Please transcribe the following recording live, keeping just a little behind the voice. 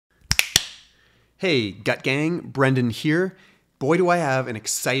Hey, Gut Gang, Brendan here. Boy, do I have an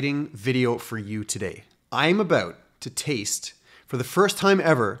exciting video for you today. I'm about to taste, for the first time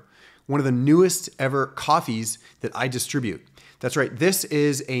ever, one of the newest ever coffees that I distribute. That's right, this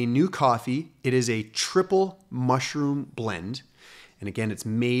is a new coffee. It is a triple mushroom blend. And again, it's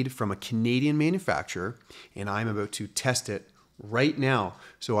made from a Canadian manufacturer, and I'm about to test it right now.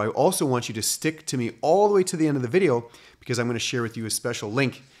 So I also want you to stick to me all the way to the end of the video because I'm going to share with you a special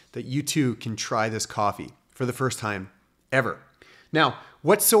link that you too can try this coffee for the first time ever. Now,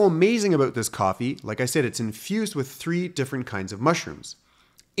 what's so amazing about this coffee, like I said, it's infused with 3 different kinds of mushrooms,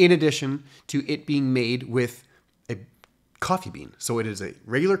 in addition to it being made with a coffee bean. So it is a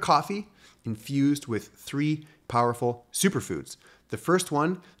regular coffee infused with 3 powerful superfoods. The first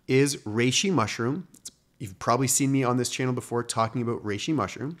one is reishi mushroom. You've probably seen me on this channel before talking about reishi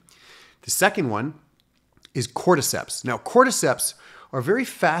mushroom. The second one is cordyceps. Now, cordyceps are a very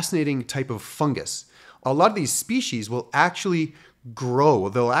fascinating type of fungus. A lot of these species will actually grow.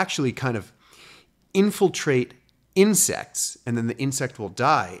 They'll actually kind of infiltrate insects, and then the insect will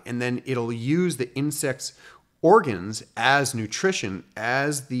die, and then it'll use the insect's organs as nutrition,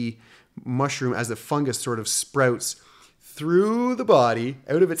 as the mushroom, as the fungus sort of sprouts through the body,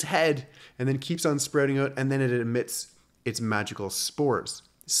 out of its head, and then keeps on sprouting out, and then it emits its magical spores.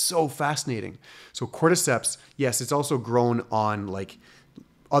 So fascinating. So cordyceps, yes, it's also grown on like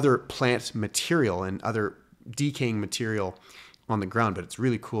other plant material and other decaying material on the ground, but it's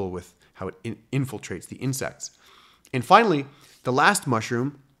really cool with how it infiltrates the insects. And finally, the last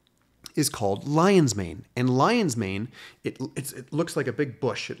mushroom is called lion's mane. And lion's mane, it looks like a big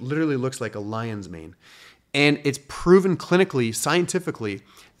bush. It literally looks like a lion's mane. And it's proven clinically, scientifically,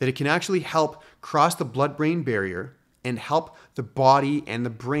 that it can actually help cross the blood-brain barrier and help the body and the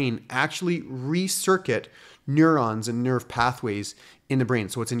brain actually recircuit neurons and nerve pathways in the brain.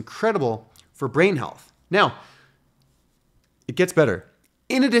 So it's incredible for brain health. Now, it gets better.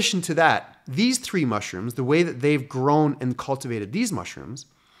 In addition to that, these 3 mushrooms, the way that they've grown and cultivated these mushrooms,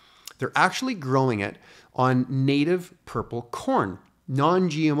 they're actually growing it on native purple corn,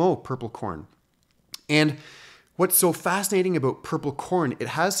 non-GMO purple corn. And what's so fascinating about purple corn, it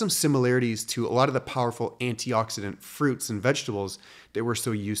has some similarities to a lot of the powerful antioxidant fruits and vegetables that we're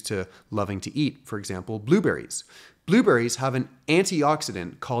so used to loving to eat. For example, blueberries. Blueberries have an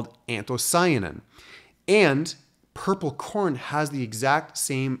antioxidant called anthocyanin, and purple corn has the exact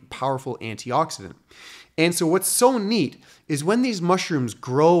same powerful antioxidant. And so what's so neat is when these mushrooms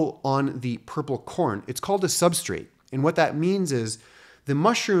grow on the purple corn, it's called a substrate. And what that means is the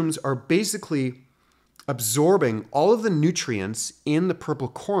mushrooms are basically absorbing all of the nutrients in the purple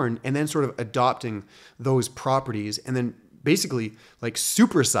corn and then sort of adopting those properties and then basically like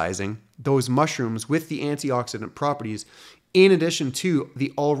supersizing those mushrooms with the antioxidant properties in addition to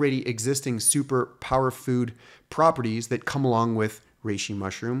the already existing super power food properties that come along with reishi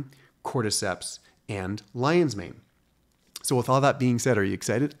mushroom, cordyceps, and lion's mane. So with all that being said, are you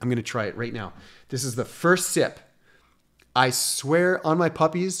excited? I'm going to try it right now. This is the first sip. I swear on my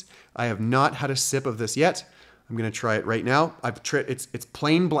puppies, I have not had a sip of this yet. I'm going to try it right now. It's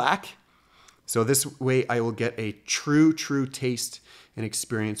plain black. So this way I will get a true taste and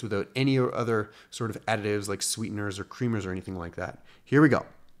experience without any other sort of additives like sweeteners or creamers or anything like that. Here we go.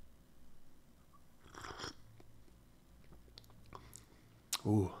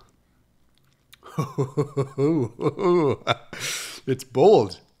 Ooh. It's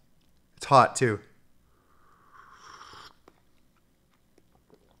bold. It's hot too.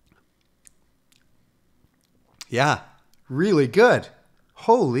 Yeah, really good.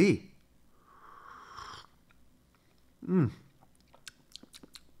 Holy.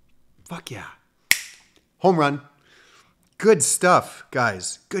 Fuck yeah. Home run. Good stuff,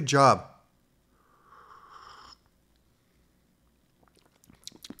 guys. Good job.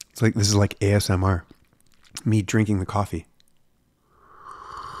 This is like ASMR. Me drinking the coffee.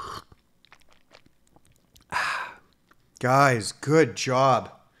 Guys, good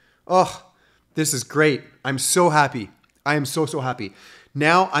job. Oh, this is great. I'm so happy. I am so happy.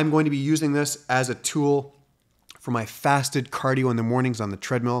 Now I'm going to be using this as a tool for my fasted cardio in the mornings on the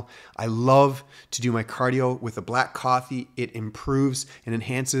treadmill. I love to do my cardio with a black coffee. It improves and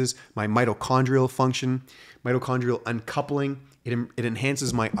enhances my mitochondrial function, mitochondrial uncoupling. It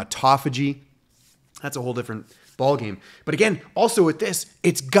enhances my autophagy. That's a whole different ballgame. But again, also with this,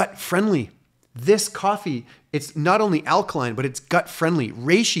 it's gut friendly. This coffee, it's not only alkaline, but it's gut friendly.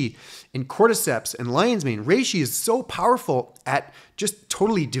 Reishi and cordyceps and lion's mane. Reishi is so powerful at just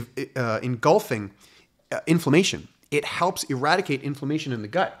totally engulfing inflammation. It helps eradicate inflammation in the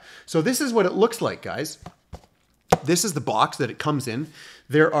gut. So this is what it looks like, guys. This is the box that it comes in.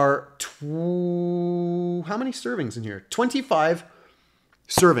 There are how many servings in here? 25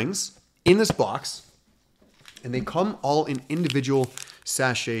 servings in this box. And they come all in individual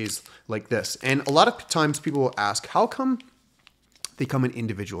sachets like this. And a lot of times people will ask, how come they come in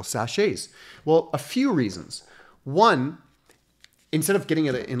individual sachets? Well, a few reasons. One, instead of getting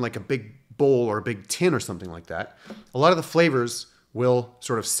it in like a big bowl or a big tin or something like that, a lot of the flavors will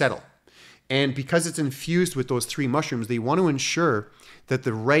sort of settle. And because it's infused with those 3 mushrooms, they want to ensure that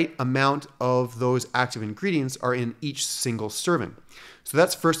the right amount of those active ingredients are in each single serving. So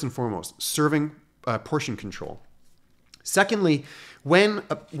that's first and foremost, serving portion control. Secondly, when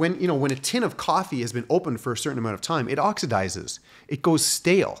a tin of coffee has been opened for a certain amount of time, it oxidizes. It goes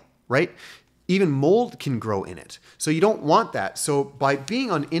stale, right? Even mold can grow in it. So you don't want that. So by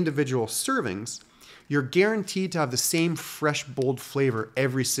being on individual servings, you're guaranteed to have the same fresh, bold flavor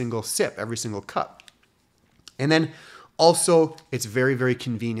every single sip, every single cup. And then also, it's very, very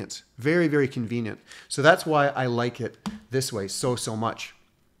convenient. Very, very convenient. So that's why I like it this way so much.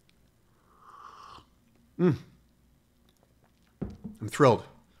 I'm thrilled.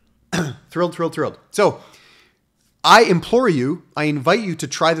 Thrilled. So I implore you, I invite you to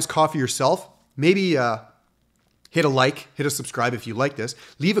try this coffee yourself. Maybe hit a like, hit a subscribe if you like this.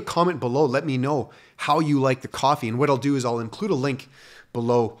 Leave a comment below. Let me know how you like the coffee. And what I'll do is I'll include a link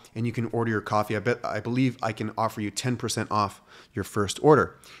below and you can order your coffee. I believe I can offer you 10% off your first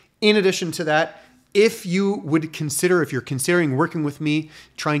order. In addition to that, if you're considering working with me,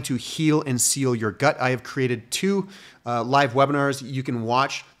 trying to heal and seal your gut, I have created 2 live webinars you can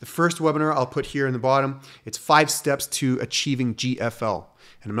watch. The first webinar I'll put here in the bottom. It's 5 steps to achieving GFL.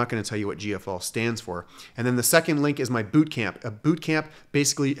 And I'm not going to tell you what GFL stands for. And then the second link is my boot camp. A boot camp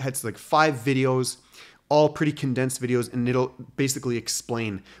basically has like 5 videos, all pretty condensed videos, and it'll basically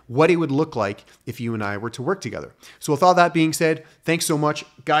explain what it would look like if you and I were to work together. So with all that being said, thanks so much.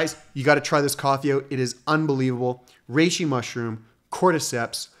 Guys, you got to try this coffee out. It is unbelievable. Reishi mushroom,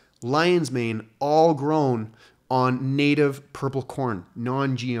 cordyceps, lion's mane, all grown on native purple corn,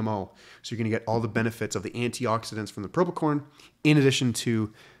 non-GMO. So you're going to get all the benefits of the antioxidants from the purple corn, in addition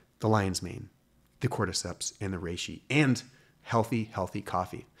to the lion's mane, the cordyceps, and the reishi, and healthy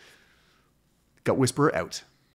coffee. Gut Whisperer out.